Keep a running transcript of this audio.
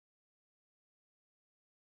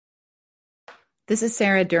This is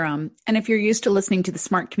Sarah Durham, and if you're used to listening to the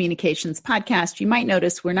Smart Communications podcast, you might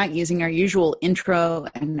notice we're not using our usual intro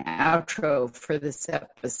and outro for this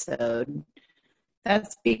episode.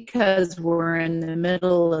 That's because we're in the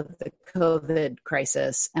middle of the COVID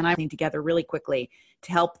crisis, and I'm putting together really quickly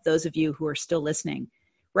to help those of you who are still listening.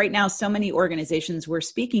 Right now, so many organizations we're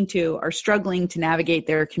speaking to are struggling to navigate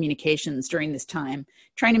their communications during this time,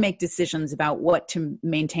 trying to make decisions about what to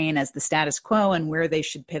maintain as the status quo and where they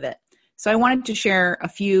should pivot. So I wanted to share a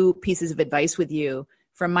few pieces of advice with you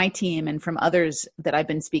from my team and from others that I've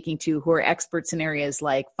been speaking to who are experts in areas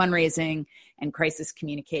like fundraising and crisis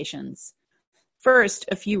communications. First,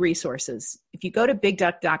 a few resources. If you go to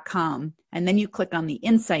bigduck.com and then you click on the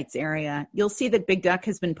Insights area, you'll see that Big Duck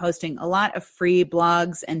has been posting a lot of free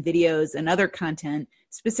blogs and videos and other content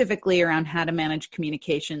specifically around how to manage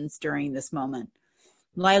communications during this moment.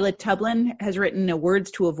 Lila Tublin has written a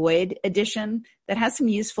Words to Avoid edition that has some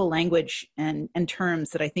useful language and terms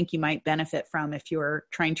that I think you might benefit from if you're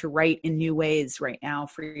trying to write in new ways right now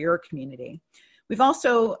for your community. We've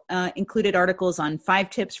also included articles on 5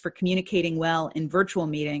 tips for communicating well in virtual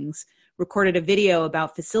meetings, recorded a video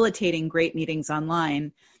about facilitating great meetings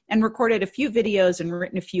online, and recorded a few videos and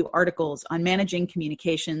written a few articles on managing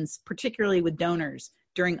communications, particularly with donors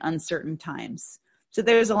during uncertain times. So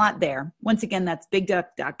there's a lot there. Once again, that's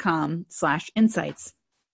bigduck.com/insights.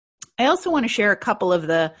 I also want to share a couple of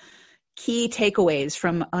the key takeaways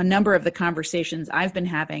from a number of the conversations I've been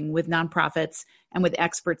having with nonprofits and with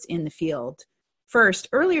experts in the field. First,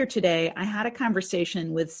 earlier today, I had a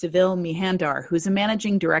conversation with Seville Mihandar, who's a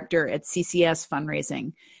managing director at CCS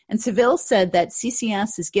Fundraising. And Seville said that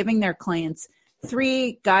CCS is giving their clients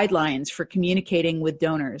 3 guidelines for communicating with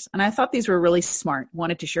donors. And I thought these were really smart,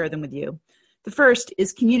 wanted to share them with you. The first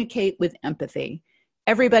is communicate with empathy.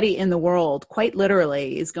 Everybody in the world, quite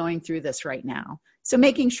literally, is going through this right now. So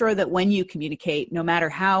making sure that when you communicate, no matter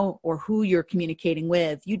how or who you're communicating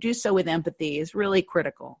with, you do so with empathy is really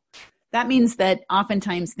critical. That means that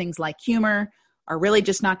oftentimes things like humor are really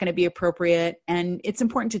just not going to be appropriate, and it's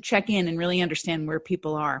important to check in and really understand where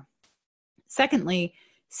people are. Secondly,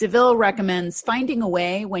 Seville recommends finding a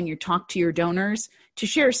way when you talk to your donors to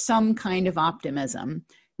share some kind of optimism.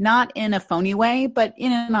 Not in a phony way, but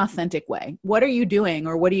in an authentic way. What are you doing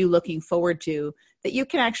or what are you looking forward to that you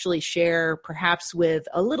can actually share perhaps with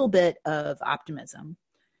a little bit of optimism?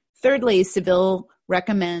 Thirdly, Seville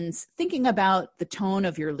recommends thinking about the tone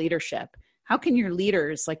of your leadership. How can your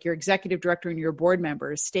leaders, like your executive director and your board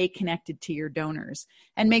members, stay connected to your donors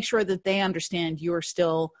and make sure that they understand you're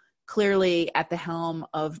still clearly at the helm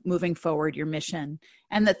of moving forward your mission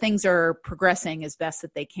and that things are progressing as best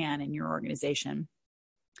that they can in your organization?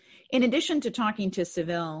 In addition to talking to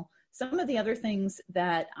Seville, some of the other things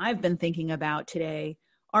that I've been thinking about today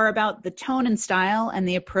are about the tone and style and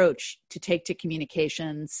the approach to take to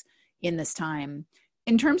communications in this time.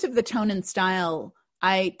 In terms of the tone and style,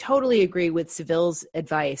 I totally agree with Seville's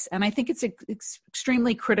advice, and I think it's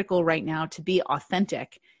extremely critical right now to be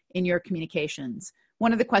authentic in your communications.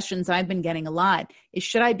 One of the questions I've been getting a lot is,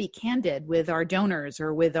 should I be candid with our donors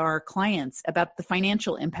or with our clients about the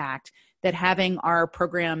financial impact that having our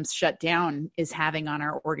programs shut down is having on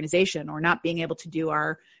our organization, or not being able to do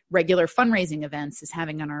our regular fundraising events is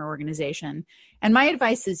having on our organization? And my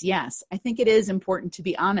advice is yes. I think it is important to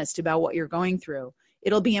be honest about what you're going through.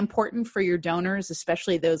 It'll be important for your donors,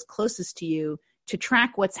 especially those closest to you, to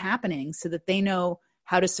track what's happening so that they know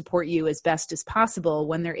how to support you as best as possible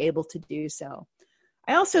when they're able to do so.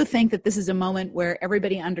 I also think that this is a moment where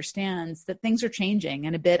everybody understands that things are changing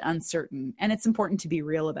and a bit uncertain, and it's important to be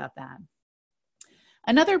real about that.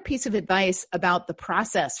 Another piece of advice about the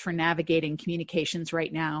process for navigating communications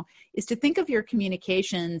right now is to think of your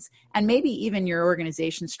communications and maybe even your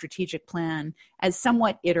organization's strategic plan as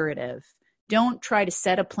somewhat iterative. Don't try to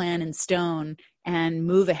set a plan in stone and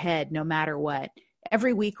move ahead no matter what.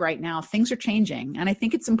 Every week right now, things are changing, and I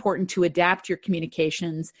think it's important to adapt your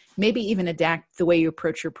communications, maybe even adapt the way you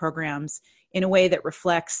approach your programs in a way that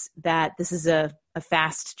reflects that this is a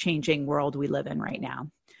fast-changing world we live in right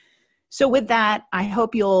now. So with that, I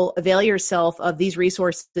hope you'll avail yourself of these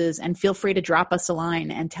resources and feel free to drop us a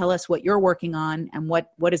line and tell us what you're working on and what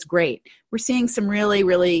is great. We're seeing some really,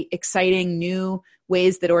 really exciting new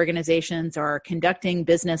ways that organizations are conducting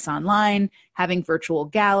business online, having virtual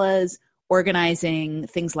galas, organizing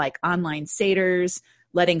things like online seders,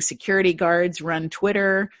 letting security guards run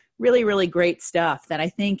Twitter, really, really great stuff that I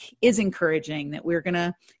think is encouraging that we're going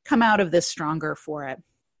to come out of this stronger for it.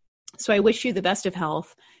 So I wish you the best of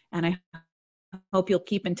health, and I hope you'll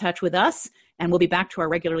keep in touch with us, and we'll be back to our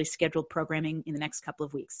regularly scheduled programming in the next couple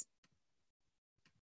of weeks.